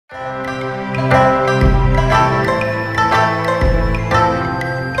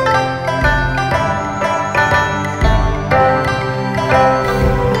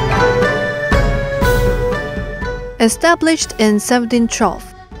Established in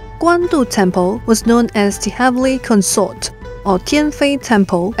 1712, Guandu Temple was known as the Heavenly Consort, or Tianfei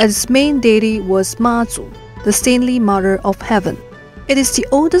Temple, as its main deity was Mazu, the saintly Mother of Heaven. It is the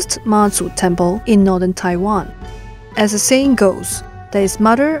oldest Mazu temple in Northern Taiwan. As the saying goes, there is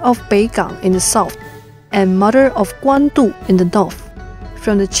Mother of Beigang in the south and Mother of Guandu in the north.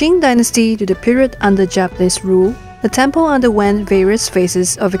 From the Qing dynasty to the period under Japanese rule, the temple underwent various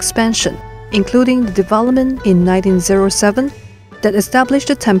phases of expansion, including the development in 1907 that established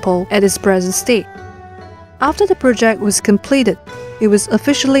the temple at its present state. After the project was completed, it was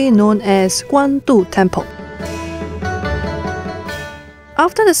officially known as Guandu Temple.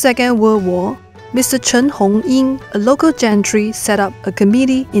 After the Second World War, Mr. Chen Hung-Ying, a local gentry, set up a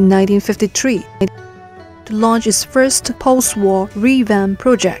committee in 1953 to launch its first post-war revamp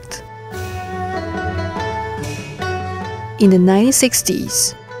project. In the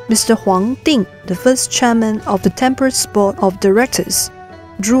 1960s, Mr. Huang Ding, the first chairman of the temple's board of directors,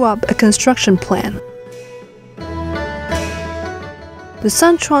 drew up a construction plan. The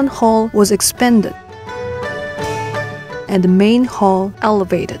Sanchuan Hall was expanded and the main hall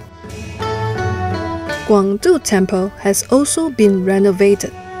elevated. Guandu Temple has also been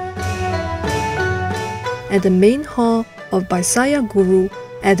renovated, and the main hall of Baisaya Guru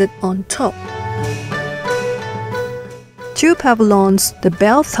added on top. 2 pavilions, the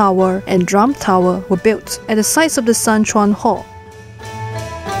bell tower and drum tower, were built at the sites of the Sanchuan Hall.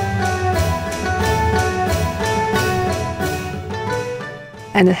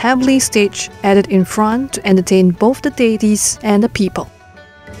 And a heavenly stage added in front to entertain both the deities and the people.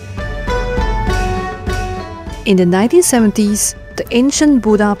 In the 1970s, the ancient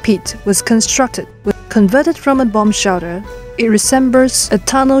Buddha pit was constructed. Converted from a bomb shelter, it resembles a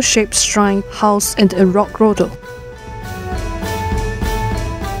tunnel-shaped shrine house and a rock grotto.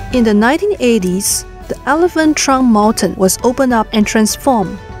 In the 1980s, the Elephant Trunk Mountain was opened up and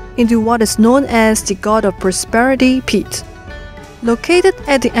transformed into what is known as the God of Prosperity Pit. Located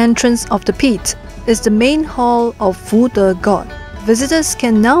at the entrance of the pit is the main hall of Fu De God. Visitors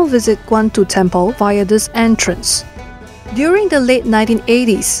can now visit Guandu Temple via this entrance. During the late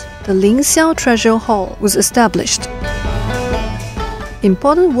 1980s, the Lingxiao Treasure Hall was established.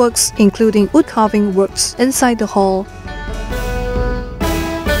 Important works including wood carving works inside the hall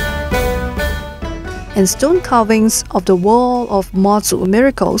and stone carvings of the Wall of Mazu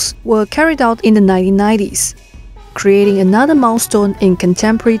miracles were carried out in the 1990s, creating another milestone in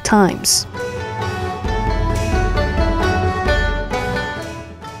contemporary times.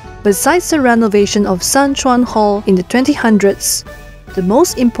 Besides the renovation of Sanchuan Hall in the 2000s, the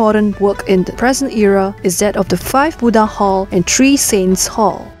most important work in the present era is that of the 5 Buddha Hall and 3 Saints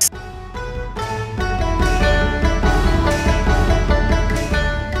Hall.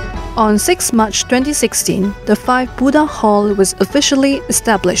 On 6 March 2016, the 5 Buddha Hall was officially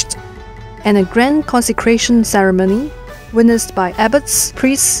established, and a grand consecration ceremony, witnessed by abbots,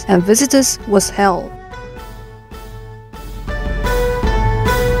 priests, and visitors, was held.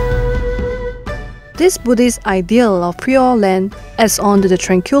 This Buddhist ideal of pure land adds on to the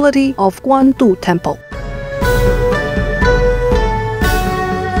tranquility of Guandu Temple.